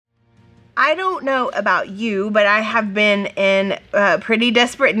I don't know about you, but I have been in pretty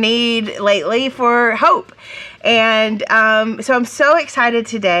desperate need lately for hope. And so I'm so excited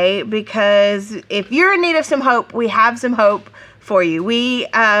today because if you're in need of some hope, we have some hope for you. We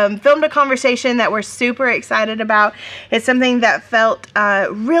filmed a conversation that we're super excited about. It's something that felt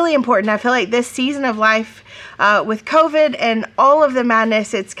really important. I feel like this season of life with COVID and all of the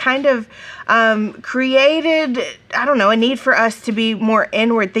madness, it's kind of created, I don't know, a need for us to be more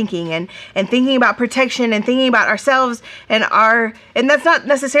inward thinking and thinking about protection and thinking about ourselves and that's not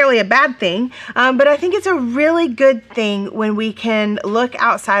necessarily a bad thing, but I think it's a really good thing when we can look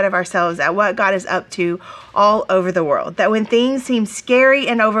outside of ourselves at what God is up to all over the world. That when things seem scary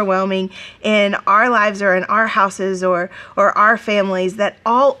and overwhelming in our lives or in our houses or our families, that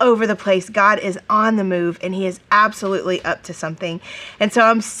all over the place, God is on the move and He is absolutely up to something. And so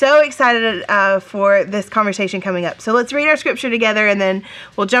I'm so excited for this conversation coming up. So let's read our scripture together and then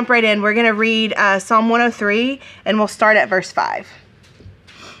we'll jump right in. We're going to read Psalm 103 and we'll start at verse 5.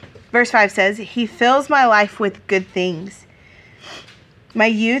 Verse 5 says, "He fills my life with good things. My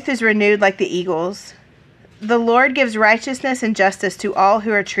youth is renewed like the eagles. The Lord gives righteousness and justice to all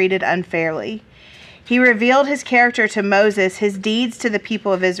who are treated unfairly. He revealed His character to Moses, His deeds to the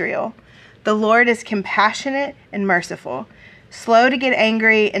people of Israel. The Lord is compassionate and merciful, slow to get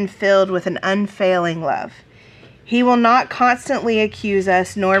angry and filled with an unfailing love. He will not constantly accuse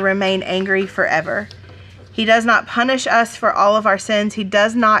us nor remain angry forever. He does not punish us for all of our sins. He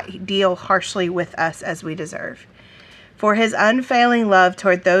does not deal harshly with us as we deserve. For His unfailing love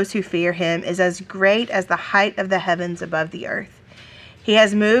toward those who fear Him is as great as the height of the heavens above the earth. He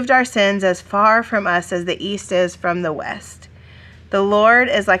has moved our sins as far from us as the east is from the west. The Lord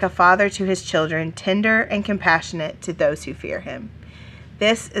is like a father to His children, tender and compassionate to those who fear Him."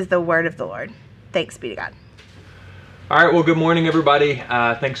 This is the word of the Lord. Thanks be to God. All right, well, good morning, everybody.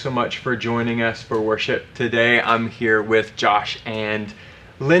 Thanks so much for joining us for worship today. I'm here with Josh and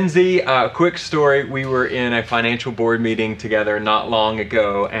Lindsay. Quick story, we were in a financial board meeting together not long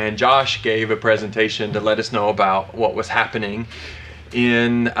ago, and Josh gave a presentation to let us know about what was happening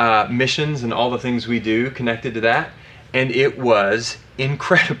in missions and all the things we do connected to that. And it was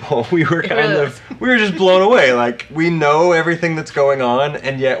incredible. We were just blown away. Like, we know everything that's going on,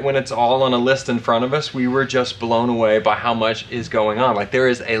 and yet when it's all on a list in front of us, we were just blown away by how much is going on. Like, there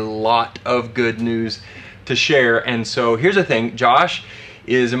is a lot of good news to share. And so here's the thing, Josh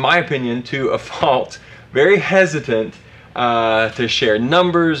is, in my opinion, to a fault, very hesitant to share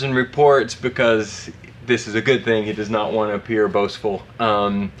numbers and reports because this is a good thing. He does not want to appear boastful.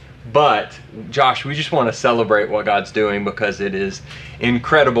 But Josh, we just want to celebrate what God's doing because it is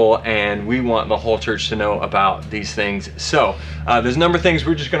incredible, and we want the whole church to know about these things. So there's a number of things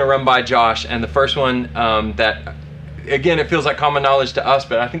we're just going to run by Josh, and the first one that, again, it feels like common knowledge to us,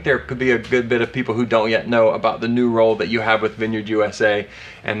 but I think there could be a good bit of people who don't yet know about the new role that you have with Vineyard USA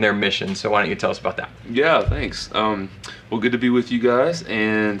and their mission. So why don't you tell us about that? Yeah, thanks. Well, good to be with you guys,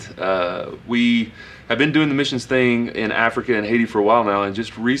 and we have been doing the missions thing in Africa and Haiti for a while now, and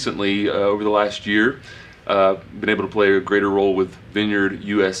just recently, over the last year, been able to play a greater role with Vineyard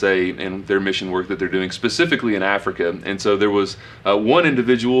USA and their mission work that they're doing specifically in Africa. And so there was one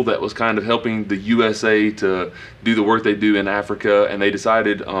individual that was kind of helping the USA to do the work they do in Africa, and they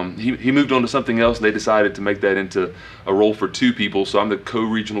decided, he moved on to something else, and they decided to make that into a role for two people. So I'm the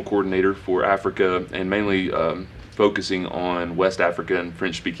co-regional coordinator for Africa, and mainly focusing on West Africa and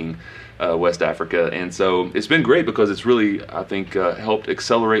French-speaking West Africa. And so it's been great because it's really, I think, helped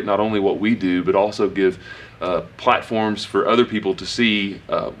accelerate not only what we do, but also give platforms for other people to see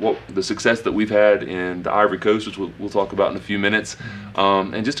what the success that we've had in the Ivory Coast, which we'll talk about in a few minutes,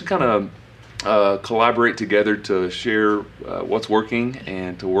 and just to kind of collaborate together to share what's working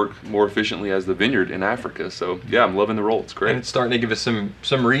and to work more efficiently as the Vineyard in Africa. So yeah, I'm loving the role. It's great. And it's starting to give us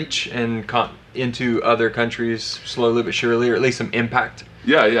some reach and into other countries slowly but surely, or at least some impact.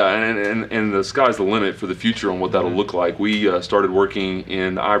 Yeah, and the sky's the limit for the future on what that'll look like. We started working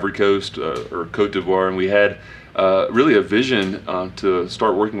in the Ivory Coast or Cote d'Ivoire, and we had really a vision to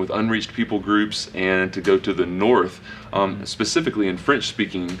start working with unreached people groups and to go to the north, specifically in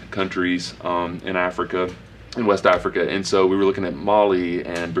French-speaking countries in Africa, in West Africa. And so we were looking at Mali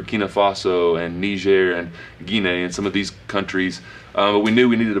and Burkina Faso and Niger and Guinea and some of these countries, but we knew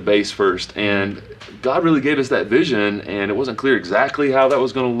we needed a base first. And God really gave us that vision, and it wasn't clear exactly how that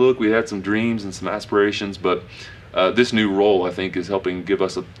was going to look. We had some dreams and some aspirations, but this new role, I think, is helping give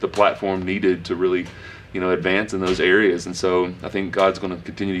us the platform needed to really, advance in those areas. And so I think God's going to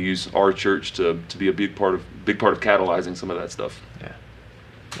continue to use our church to be a big part of catalyzing some of that stuff. Yeah,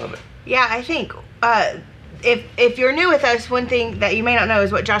 love it. Yeah, I think if you're new with us, one thing that you may not know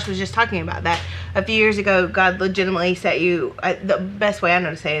is what Josh was just talking about, that a few years ago God legitimately set you, the best way I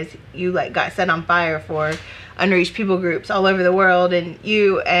know to say is you like got set on fire for unreached people groups all over the world, and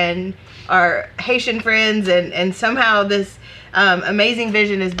you and our Haitian friends and somehow this amazing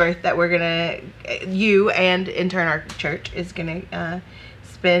vision is birthed that we're gonna, you and in turn our church is gonna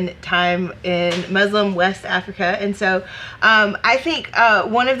spend time in Muslim West Africa. And so I think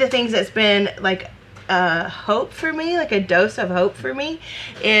one of the things that's been like hope for me, like a dose of hope for me,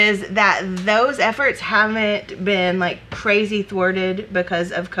 is that those efforts haven't been like crazy thwarted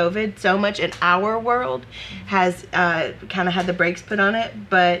because of COVID. So much in our world has kind of had the brakes put on it.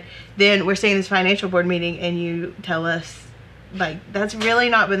 But then we're seeing this financial board meeting and you tell us like that's really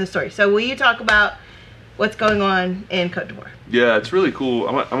not been the story. So will you talk about what's going on in Côte d'Ivoire? Yeah, it's really cool.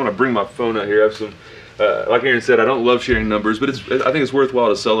 I'm gonna bring my phone out here. I have some, like Aaron said, I don't love sharing numbers, but I think it's worthwhile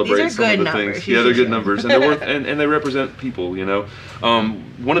to celebrate some of the things. Yeah, they're good numbers, and they're worth, and they represent people. You know,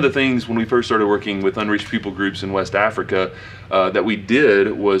 one of the things when we first started working with unreached people groups in West Africa that we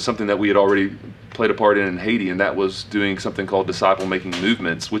did was something that we had already played a part in Haiti, and that was doing something called disciple-making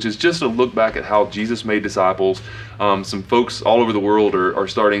movements, which is just a look back at how Jesus made disciples. Some folks all over the world are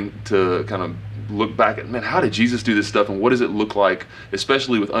starting to kind of look back at, man, how did Jesus do this stuff, and what does it look like,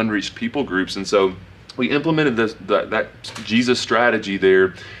 especially with unreached people groups? And so we implemented that Jesus strategy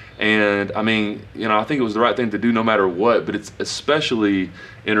there. And I mean, you know, I think it was the right thing to do no matter what, but it's especially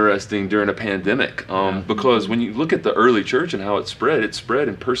interesting during a pandemic because when you look at the early church and how it spread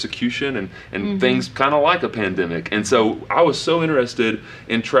in persecution and things kind of like a pandemic. And so I was so interested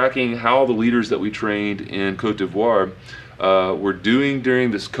in tracking how the leaders that we trained in Côte d'Ivoire were doing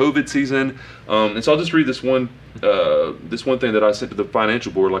during this COVID season. And so I'll just read this one thing that I sent to the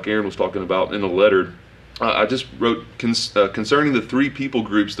financial board, like Aaron was talking about in a letter. I just wrote, concerning the 3 people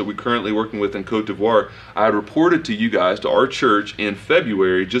groups that we're currently working with in Côte d'Ivoire, I had reported to you guys, to our church in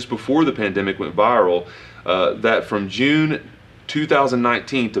February, just before the pandemic went viral, that from June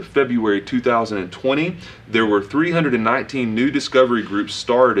 2019 to February 2020, there were 319 new discovery groups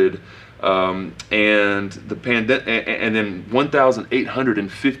started, and then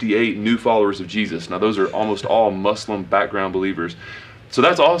 1,858 new followers of Jesus. Now those are almost all Muslim background believers. So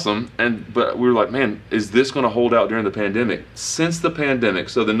that's awesome, but we were like, man, is this going to hold out during the pandemic? Since the pandemic,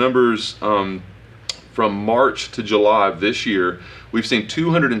 so the numbers from March to July of this year, we've seen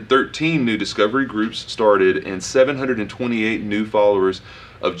 213 new discovery groups started and 728 new followers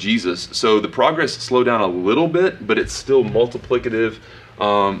of Jesus. So the progress slowed down a little bit, but it's still multiplicative.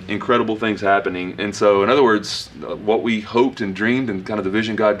 Incredible things happening. And so in other words, what we hoped and dreamed and kind of the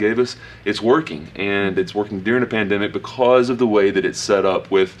vision God gave us, it's working, and it's working during a pandemic because of the way that it's set up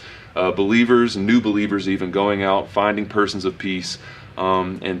with believers, new believers even, going out, finding persons of peace,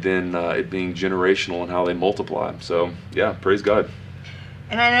 and then it being generational and how they multiply. So yeah, praise God.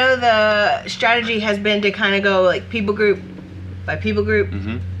 And I know the strategy has been to kind of go like people group by people group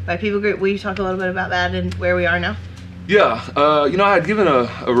by people group. Will you talk a little bit about that and where we are now? Yeah, you know, I had given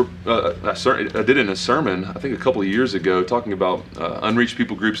I did in a sermon, I think a couple of years ago, talking about unreached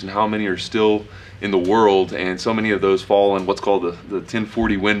people groups and how many are still in the world, and so many of those fall in what's called the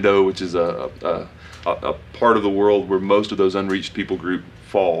 1040 window, which is a part of the world where most of those unreached people group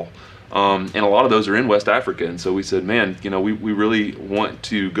fall. And a lot of those are in West Africa. And so we said, man, you know, we really want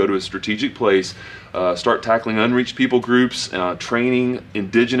to go to a strategic place, start tackling unreached people groups, training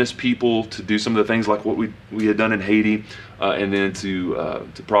indigenous people to do some of the things like what we had done in Haiti, and then to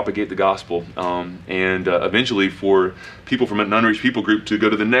propagate the gospel, and eventually for people from an unreached people group to go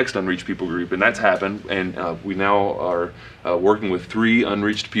to the next unreached people group. And that's happened. And we now are working with 3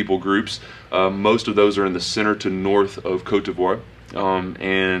 unreached people groups. Most of those are in the center to north of Côte d'Ivoire.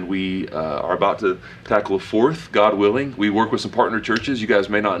 And we are about to tackle a 4th, God willing. We work with some partner churches. You guys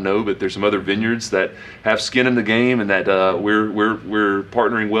may not know, but there's some other vineyards that have skin in the game and that we're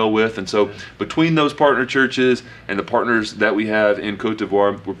partnering well with. And so between those partner churches and the partners that we have in Côte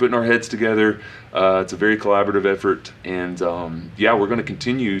d'Ivoire, we're putting our heads together. It's a very collaborative effort, and yeah, we're going to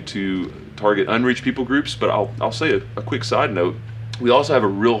continue to target unreached people groups. But I'll say a quick side note. We also have a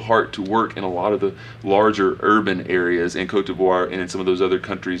real heart to work in a lot of the larger urban areas in Côte d'Ivoire and in some of those other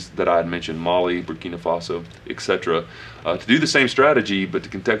countries that I had mentioned, Mali, Burkina Faso, etc., to do the same strategy, but to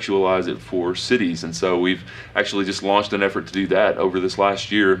contextualize it for cities. And so we've actually just launched an effort to do that over this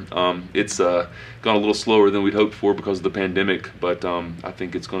last year. It's gone a little slower than we'd hoped for because of the pandemic, but I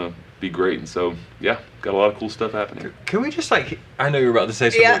think it's going to be great. And so, yeah, got a lot of cool stuff happening. Can we just I know you're about to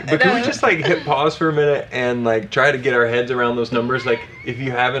say something, but can we just hit pause for a minute and try to get our heads around those numbers? If you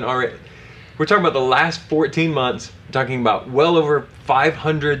haven't already, we're talking about the last 14 months, we're talking about well over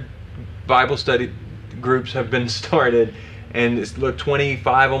 500 Bible study groups have been started, and it's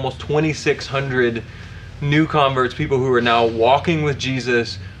 25, almost 2,600 new converts, people who are now walking with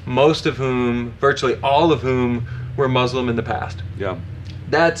Jesus, most of whom, virtually all of whom, were Muslim in the past. Yeah.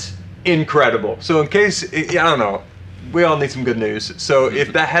 That's incredible. So in case, I don't know, we all need some good news. So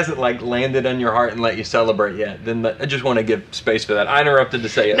if that hasn't landed on your heart and let you celebrate yet, then I just want to give space for that. I interrupted to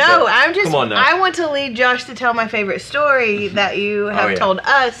say it. No, come on now. I want to lead Josh to tell my favorite story that you have told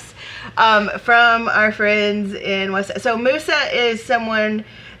us from our friends in West. So Musa is someone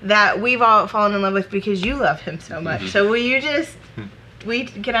that we've all fallen in love with because you love him so much. So will you just...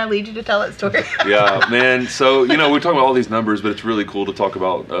 can I lead you to tell that story? Yeah, man. So, we're talking about all these numbers, but it's really cool to talk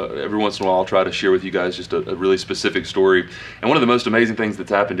about. Every once in a while, I'll try to share with you guys just a really specific story. And one of the most amazing things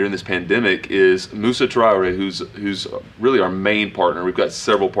that's happened during this pandemic is Musa Traore, who's really our main partner. We've got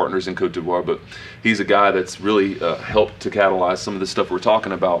several partners in Côte d'Ivoire, but he's a guy that's really helped to catalyze some of the stuff we're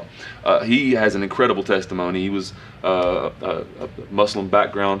talking about. He has an incredible testimony. He was a Muslim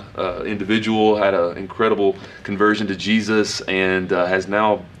background individual, had an incredible conversion to Jesus, and has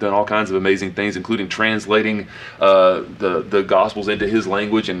now done all kinds of amazing things, including translating the Gospels into his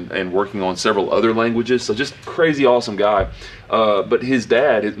language and working on several other languages. So just crazy awesome guy. But his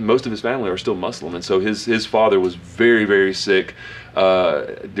dad, most of his family are still Muslim, and so his father was very, very sick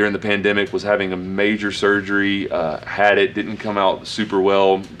during the pandemic, was having a major surgery, didn't come out super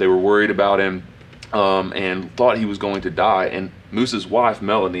well. They were worried about him. And thought he was going to die. And Musa's wife,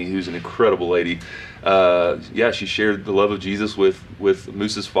 Melanie, who's an incredible lady, she shared the love of Jesus with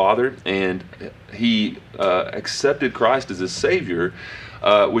Musa's father, and he accepted Christ as his Savior,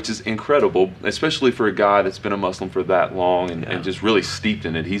 which is incredible, especially for a guy that's been a Muslim for that long and just really steeped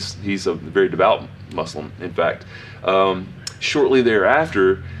in it. He's a very devout Muslim, in fact. Shortly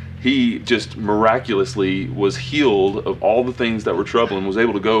thereafter, he just miraculously was healed of all the things that were troubling, was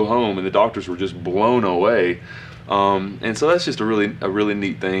able to go home, and the doctors were just blown away. And so that's just a really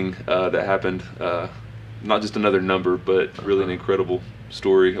neat thing that happened. Not just another number, but really an incredible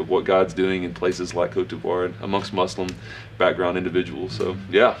story of what God's doing in places like Côte d'Ivoire and amongst Muslim background individuals. So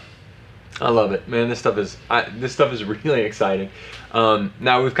yeah. I love it, man. This stuff is really exciting.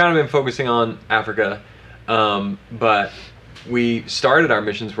 Now we've kind of been focusing on Africa, but we started our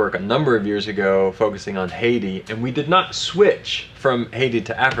missions work a number of years ago focusing on Haiti, and we did not switch from Haiti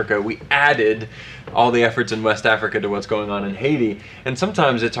to Africa. We added all the efforts in West Africa to what's going on in Haiti, and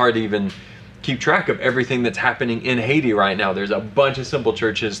sometimes it's hard to even keep track of everything that's happening in Haiti right now. There's a bunch of simple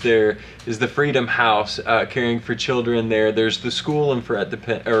churches. There is the Freedom House caring for children there. There's the school in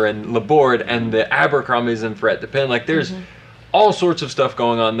in Laborde, and the Abercrombies in Ferret-de-Pin. There's all sorts of stuff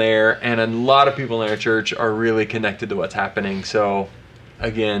going on there, and a lot of people in our church are really connected to what's happening. So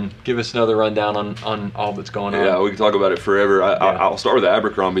again, give us another rundown on all that's going on. Yeah, we can talk about it forever. I'll start with the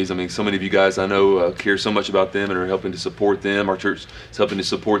Abercrombie's. I mean, so many of you guys I know care so much about them and are helping to support them. Our church is helping to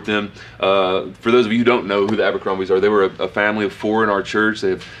support them. For those of you who don't know who the Abercrombie's are, they were a family of 4 in our church.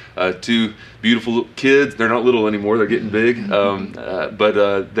 They have 2 beautiful kids. They're not little anymore. They're getting big.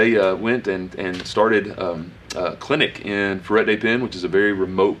 But they went and started a clinic in Ferret-de-Pin, which is a very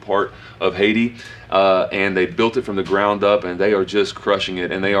remote part of Haiti. And they built it from the ground up, and they are just crushing it.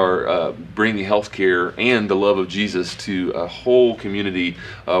 And they are bringing health care and the love of Jesus to a whole community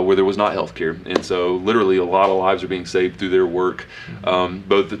where there was not health care. And so literally a lot of lives are being saved through their work,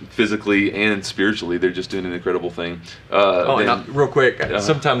 both physically and spiritually. They're just doing an incredible thing. Now, real quick,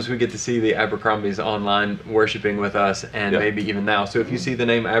 sometimes we get to see the Abercrombies online worshiping with us, and maybe even now. So if you see the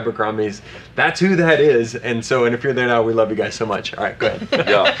name Abercrombies, that's who that is. And if you're there now, we love you guys so much. All right, go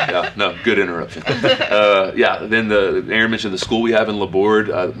ahead. No, good interruption. Then Aaron mentioned the school we have in Laborde.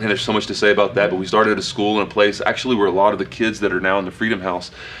 And there's so much to say about that, but we started a school in a place actually where a lot of the kids that are now in the Freedom House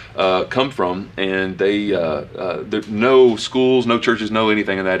come from, and there's no schools, no churches, no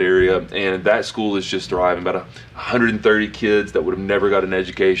anything in that area, and that school is just thriving. About 130 kids that would have never got an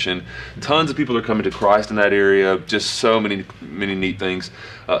education. Tons of people are coming to Christ in that area. Just so many neat things.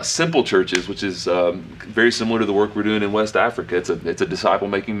 Simple churches, which is very similar to the work we're doing in West Africa. It's a disciple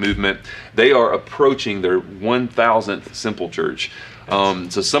making movement. They are approaching their 1,000th simple church.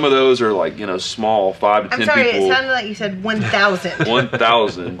 So some of those are small, 5 to 10 people. I'm sorry, it sounded like you said 1,000.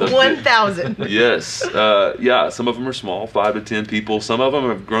 1,000. 1,000. Yes. Some of them are small, 5 to 10 people. Some of them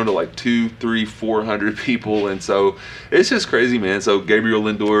have grown to 200, 300, 400 people. And so it's just crazy, man. So Gabriel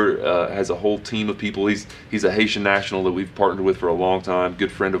Lindor has a whole team of people. He's a Haitian national that we've partnered with for a long time,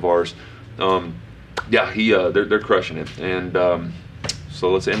 good friend of ours. They're crushing it. And So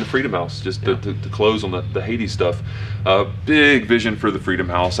let's end the Freedom House, just to close on the Haiti stuff. Big vision for the Freedom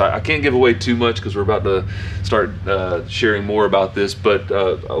House. I can't give away too much because we're about to start sharing more about this, but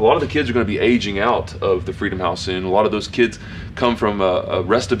a lot of the kids are going to be aging out of the Freedom House soon. A lot of those kids come from a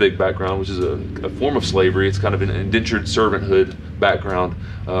Restavik background, which is a form of slavery. It's kind of an indentured servanthood background.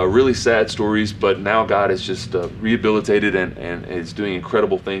 Really sad stories, but now God has just rehabilitated and is doing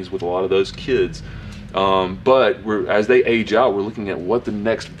incredible things with a lot of those kids. But as they age out, we're looking at what the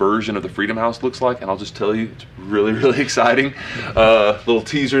next version of the Freedom House looks like, and I'll just tell you, it's really, really exciting. Little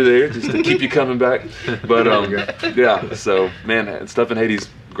teaser there, just to keep you coming back. But yeah, so man, stuff in Haiti's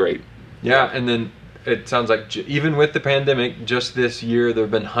great. Yeah, and then it sounds like even with the pandemic, just this year, there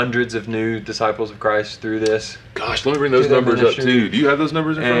have been hundreds of new disciples of Christ through this. Gosh, let me bring those numbers up too. Do you have those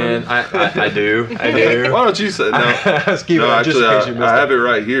numbers in front of you? I do. Why don't you say no? Actually, I have it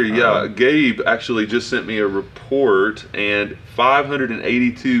right here. Yeah, Gabe actually just sent me a report, and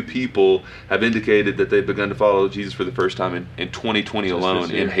 582 people have indicated that they've begun to follow Jesus for the first time in 2020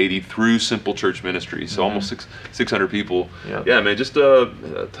 alone in Haiti through Simple Church Ministry. So almost 600 people. Yeah, man, just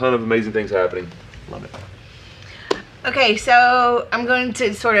a ton of amazing things happening. Love it. Okay, so I'm going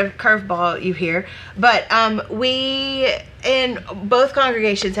to sort of curveball you here, but we in both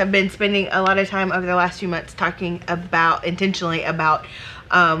congregations have been spending a lot of time over the last few months talking intentionally about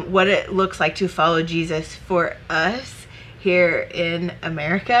what it looks like to follow Jesus for us here in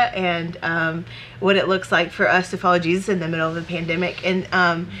America, and what it looks like for us to follow Jesus in the middle of the pandemic. And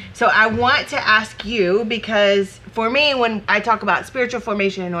so I want to ask you, because for me, when I talk about spiritual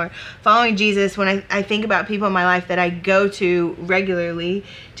formation or following Jesus, when I think about people in my life that I go to regularly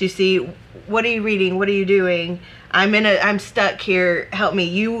to see, what are you reading? What are you doing? I'm stuck here. Help me.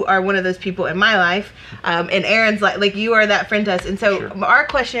 You are one of those people in my life. And Aaron's like you are that friend to us. And so our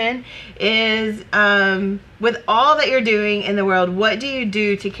question is, with all that you're doing in the world, what do you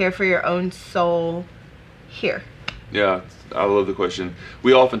do to care for your own soul here? Yeah, I love the question.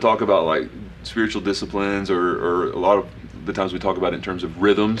 We often talk about like spiritual disciplines, or a lot of the times we talk about it in terms of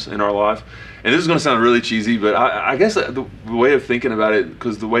rhythms in our life. And this is going to sound really cheesy, but I guess the way of thinking about it,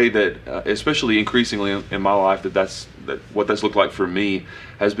 because the way that, especially increasingly in my life, what that's looked like for me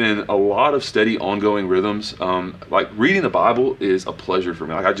has been a lot of steady, ongoing rhythms. Like reading the Bible is a pleasure for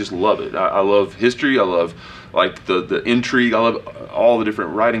me. Like I just love it. I love history. I love like the intrigue. I love all the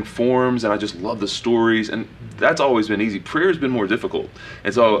different writing forms, and I just love the stories. And that's always been easy. Prayer has been more difficult.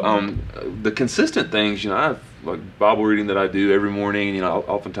 And so the consistent things, I have like Bible reading that I do every morning. I'll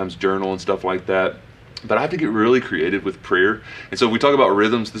oftentimes journal and stuff like that. But I have to get really creative with prayer. And so if we talk about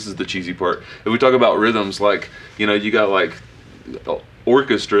rhythms, this is the cheesy part. If we talk about rhythms, like, you got like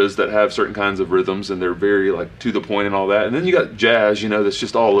orchestras that have certain kinds of rhythms, and they're very like to the point and all that. And then you got jazz, that's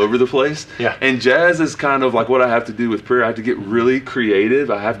just all over the place. Yeah. And jazz is kind of like what I have to do with prayer. I have to get really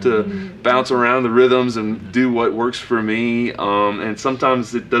creative. I have to bounce around the rhythms and do what works for me. And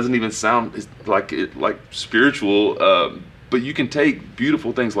sometimes it doesn't even sound like spiritual. But you can take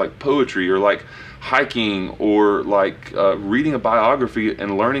beautiful things like poetry, or like hiking, or like reading a biography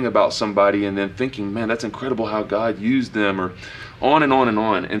and learning about somebody, and then thinking, man, that's incredible how God used them, or on and on and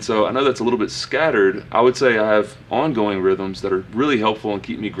on. And so I know that's a little bit scattered. I would say I have ongoing rhythms that are really helpful and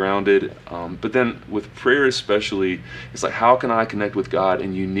keep me grounded. But then with prayer especially, it's like, how can I connect with God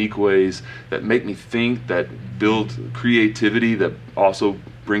in unique ways that make me think, that build creativity, that also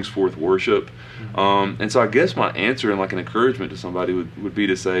brings forth worship? And so I guess my answer and like an encouragement to somebody would be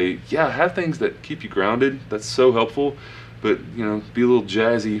to say, yeah, have things that keep you grounded. That's so helpful. But, be a little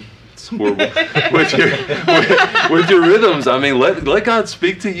jazzy. It's horrible. with your rhythms. I mean, let God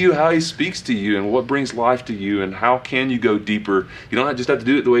speak to you how he speaks to you, and what brings life to you, and how can you go deeper. You don't just have to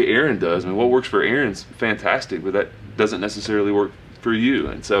do it the way Aaron does. I mean, what works for Aaron's fantastic, but that doesn't necessarily work for you.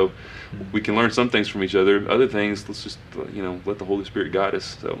 And so we can learn some things from each other. Other things, let's just, let the Holy Spirit guide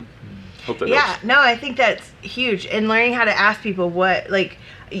us. So hope that helps. No, I think that's huge. And learning how to ask people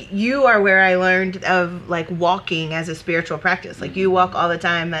you are where I learned of like walking as a spiritual practice. Like you walk all the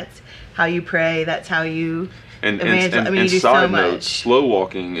time. That's how you pray. That's how you evangelize. And you do side so note, much. Slow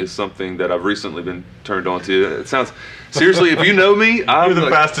walking is something that I've recently been turned on to. It sounds, seriously, if you know me, I'm the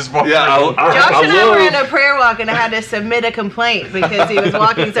fastest walker. Yeah, Josh and I were in a prayer walk, and I had to submit a complaint because he was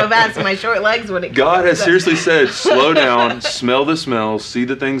walking so fast and my short legs wouldn't. God has seriously said, slow down, smell the smells, see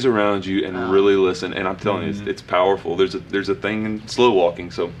the things around you, and really listen. And I'm telling you, it's powerful. There's a thing in slow walking,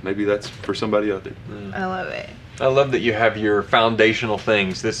 so maybe that's for somebody out there. I love it. I love that you have your foundational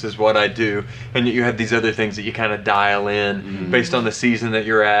things. This is what I do. And you have these other things that you kind of dial in based on the season that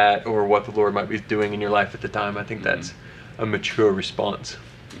you're at, or what the Lord might be doing in your life at the time. I think that's a mature response.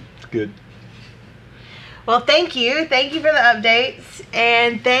 It's good. Well, thank you. Thank you for the updates,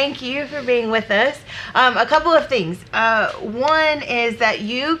 and thank you for being with us. A couple of things. One is that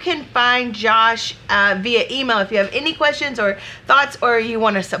you can find Josh via email if you have any questions or thoughts, or you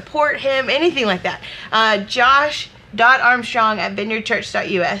want to support him, anything like that.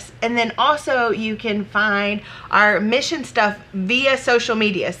 Josh.Armstrong@vineyardchurch.us. And then also you can find our mission stuff via social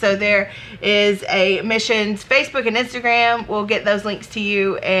media. So there is a missions Facebook and Instagram. We'll get those links to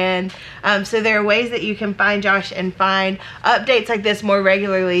you. And so there are ways that you can find Josh and find updates like this more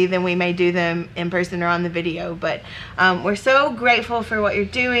regularly than we may do them in person or on the video. But we're so grateful for what you're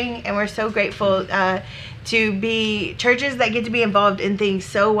doing, and we're so grateful to be churches that get to be involved in things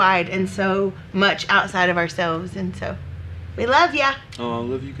so wide and so much outside of ourselves. And so we love ya. Oh, I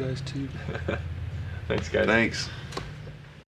love you guys too. Thanks, guys. Thanks.